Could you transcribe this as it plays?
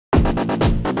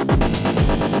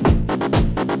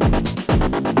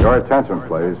Your attention,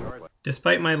 please.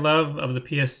 Despite my love of the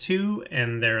PS2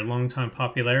 and their longtime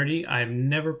popularity, I've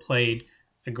never played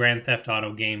a Grand Theft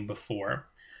Auto game before.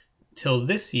 Till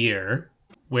this year,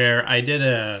 where I did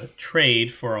a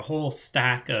trade for a whole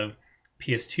stack of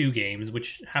PS2 games,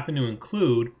 which happened to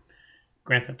include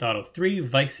Grand Theft Auto 3,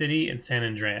 Vice City, and San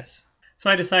Andreas.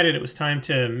 So I decided it was time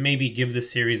to maybe give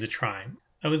this series a try.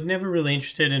 I was never really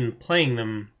interested in playing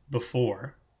them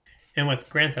before. And with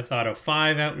Grand Theft Auto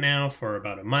 5 out now for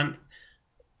about a month,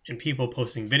 and people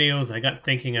posting videos, I got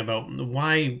thinking about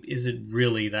why is it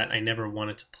really that I never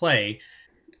wanted to play,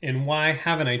 and why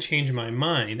haven't I changed my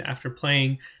mind after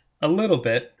playing a little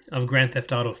bit of Grand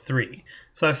Theft Auto 3.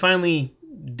 So I finally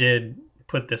did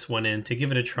put this one in to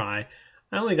give it a try.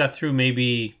 I only got through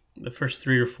maybe the first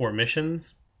 3 or 4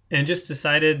 missions, and just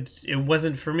decided it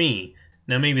wasn't for me.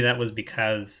 Now maybe that was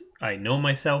because I know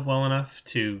myself well enough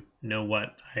to know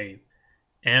what I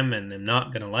am and am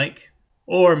not going to like.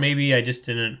 Or maybe I just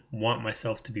didn't want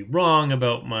myself to be wrong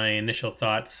about my initial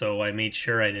thoughts, so I made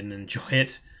sure I didn't enjoy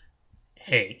it.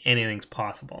 Hey, anything's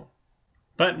possible.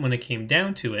 But when it came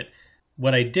down to it,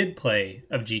 what I did play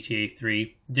of GTA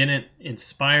 3 didn't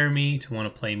inspire me to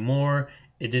want to play more.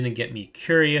 It didn't get me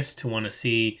curious to want to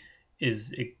see,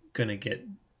 is it going to get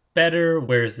better?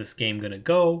 Where is this game going to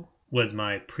go? Was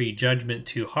my prejudgment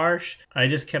too harsh? I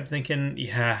just kept thinking,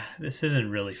 yeah, this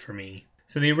isn't really for me.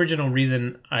 So the original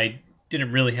reason I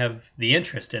didn't really have the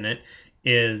interest in it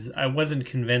is I wasn't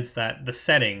convinced that the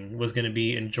setting was going to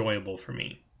be enjoyable for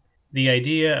me. The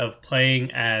idea of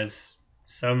playing as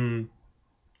some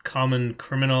common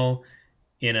criminal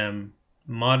in a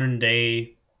modern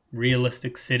day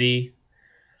realistic city,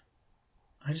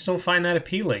 I just don't find that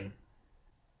appealing.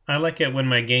 I like it when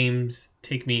my games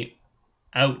take me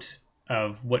out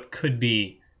of what could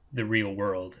be the real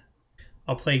world.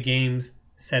 I'll play games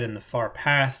set in the far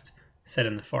past, set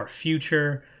in the far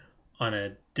future, on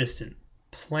a distant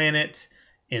planet,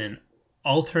 in an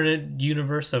alternate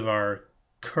universe of our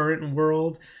current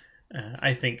world.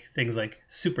 I think things like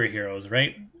superheroes,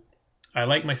 right? I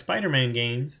like my Spider-Man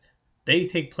games. They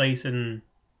take place in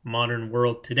modern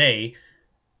world today,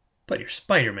 but you're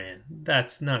Spider-Man.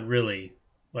 That's not really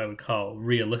what I would call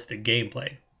realistic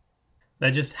gameplay.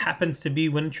 That just happens to be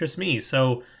what interests me.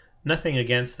 So nothing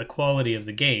against the quality of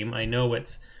the game. I know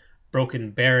it's broken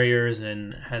barriers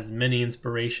and has many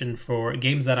inspiration for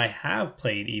games that I have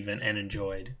played even and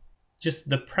enjoyed. Just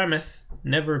the premise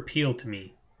never appealed to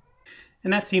me.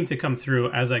 And that seemed to come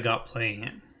through as I got playing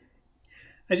it.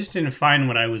 I just didn't find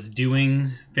what I was doing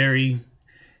very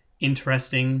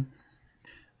interesting.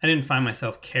 I didn't find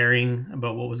myself caring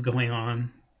about what was going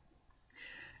on.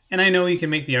 And I know you can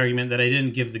make the argument that I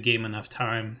didn't give the game enough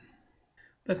time.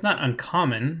 But it's not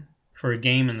uncommon for a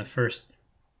game in the first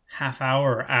half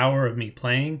hour or hour of me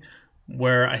playing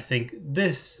where I think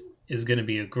this is going to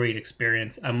be a great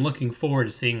experience. I'm looking forward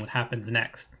to seeing what happens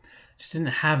next. Just didn't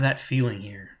have that feeling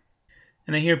here.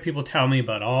 And I hear people tell me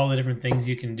about all the different things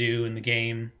you can do in the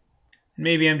game. And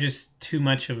maybe I'm just too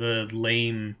much of a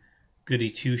lame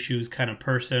goody two-shoes kind of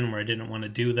person where I didn't want to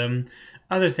do them.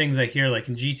 Other things I hear, like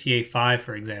in GTA 5,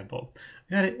 for example.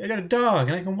 I got a dog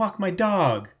and I can walk my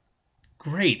dog.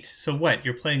 Great. So what?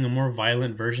 You're playing a more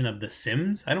violent version of The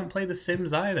Sims? I don't play The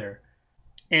Sims either.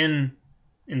 And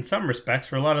in some respects,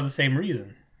 for a lot of the same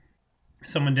reason.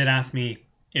 Someone did ask me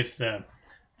if the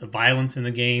violence in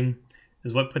the game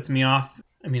is what puts me off.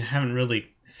 I mean, I haven't really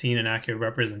seen an accurate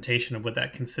representation of what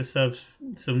that consists of,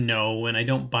 so no, and I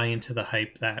don't buy into the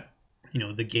hype that,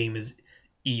 the game is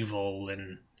evil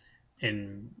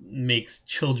and makes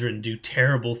children do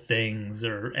terrible things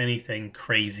or anything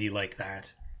crazy like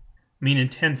that. I mean,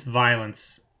 intense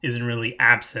violence isn't really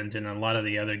absent in a lot of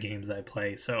the other games I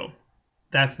play, so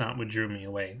that's not what drew me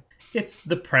away. It's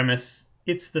the premise,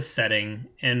 it's the setting,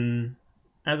 and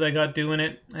as I got doing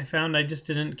it, I found I just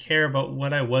didn't care about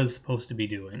what I was supposed to be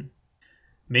doing.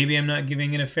 Maybe I'm not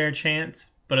giving it a fair chance,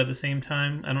 but at the same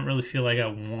time, I don't really feel like I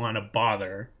want to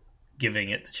bother giving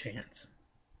it the chance.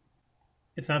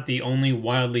 It's not the only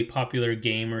wildly popular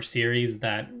game or series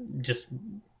that just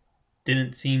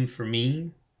didn't seem for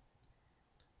me.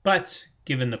 But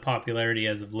given the popularity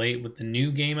as of late with the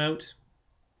new game out,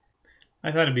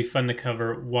 I thought it'd be fun to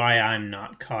cover why I'm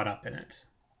not caught up in it.